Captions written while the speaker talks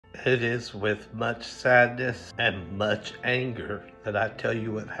It is with much sadness and much anger that I tell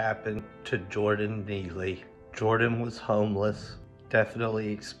you what happened to Jordan Neely. Jordan was homeless,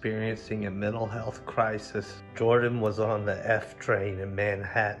 definitely experiencing a mental health crisis. Jordan was on the F train in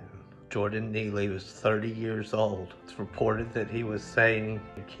Manhattan. Jordan Neely was 30 years old. It's reported that he was saying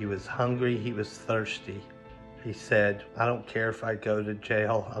he was hungry, he was thirsty. He said, "I don't care if I go to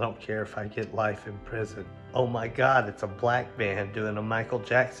jail. I don't care if I get life in prison." Oh my God, it's a black man doing a Michael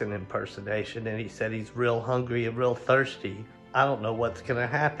Jackson impersonation, and he said he's real hungry and real thirsty. I don't know what's gonna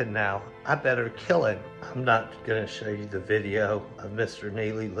happen now. I better kill him. I'm not gonna show you the video of Mr.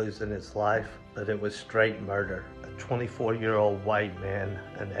 Neely losing his life, but it was straight murder. A 24-year-old white man,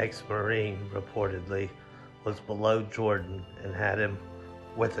 an ex-Marine reportedly, was below Jordan and had him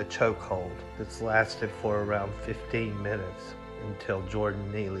with a chokehold that's lasted for around 15 minutes until Jordan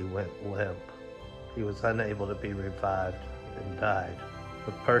Neely went limp. He was unable to be revived and died.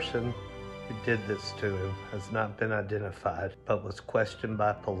 The person who did this to him has not been identified, but was questioned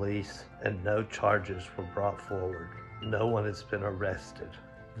by police and no charges were brought forward. No one has been arrested.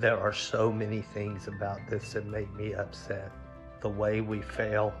 There are so many things about this that make me upset. The way we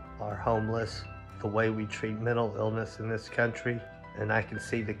fail our homeless, the way we treat mental illness in this country, and I can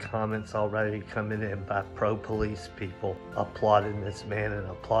see the comments already coming in by pro-police people applauding this man and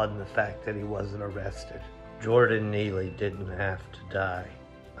applauding the fact that he wasn't arrested. Jordan Neely didn't have to die.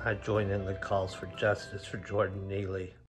 I join in the calls for justice for Jordan Neely.